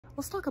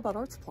Let's talk about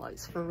art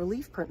supplies for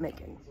relief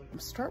printmaking.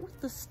 Start with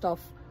this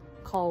stuff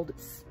called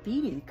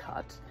Speedy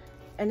Cut,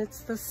 and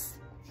it's this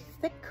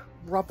thick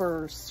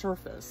rubber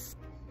surface,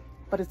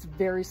 but it's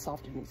very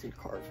soft and easy to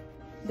carve.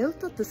 Note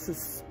that this is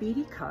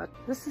Speedy Cut,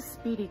 this is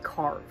Speedy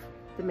Carve.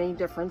 The main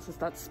difference is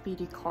that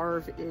Speedy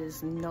Carve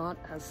is not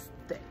as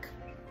thick.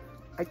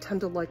 I tend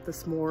to like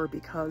this more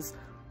because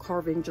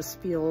carving just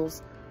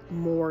feels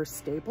more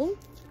stable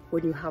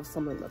when you have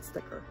something that's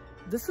thicker.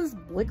 This is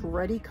Blick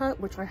Ready Cut,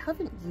 which I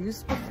haven't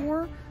used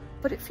before,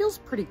 but it feels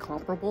pretty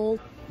comparable.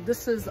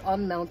 This is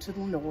unmounted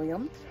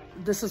linoleum.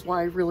 This is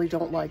why I really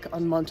don't like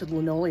unmounted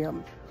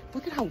linoleum.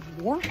 Look at how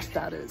warped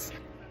that is.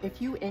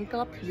 If you ink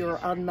up your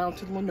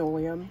unmounted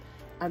linoleum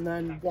and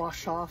then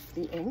wash off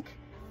the ink,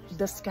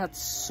 this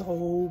gets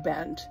so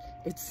bent.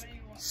 It's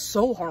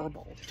so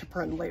horrible to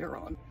print later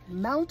on.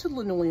 Mounted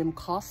linoleum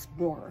costs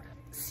more.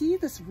 See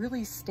this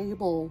really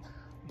stable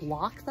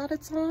block that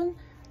it's on?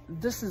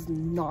 This is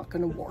not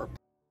gonna warp.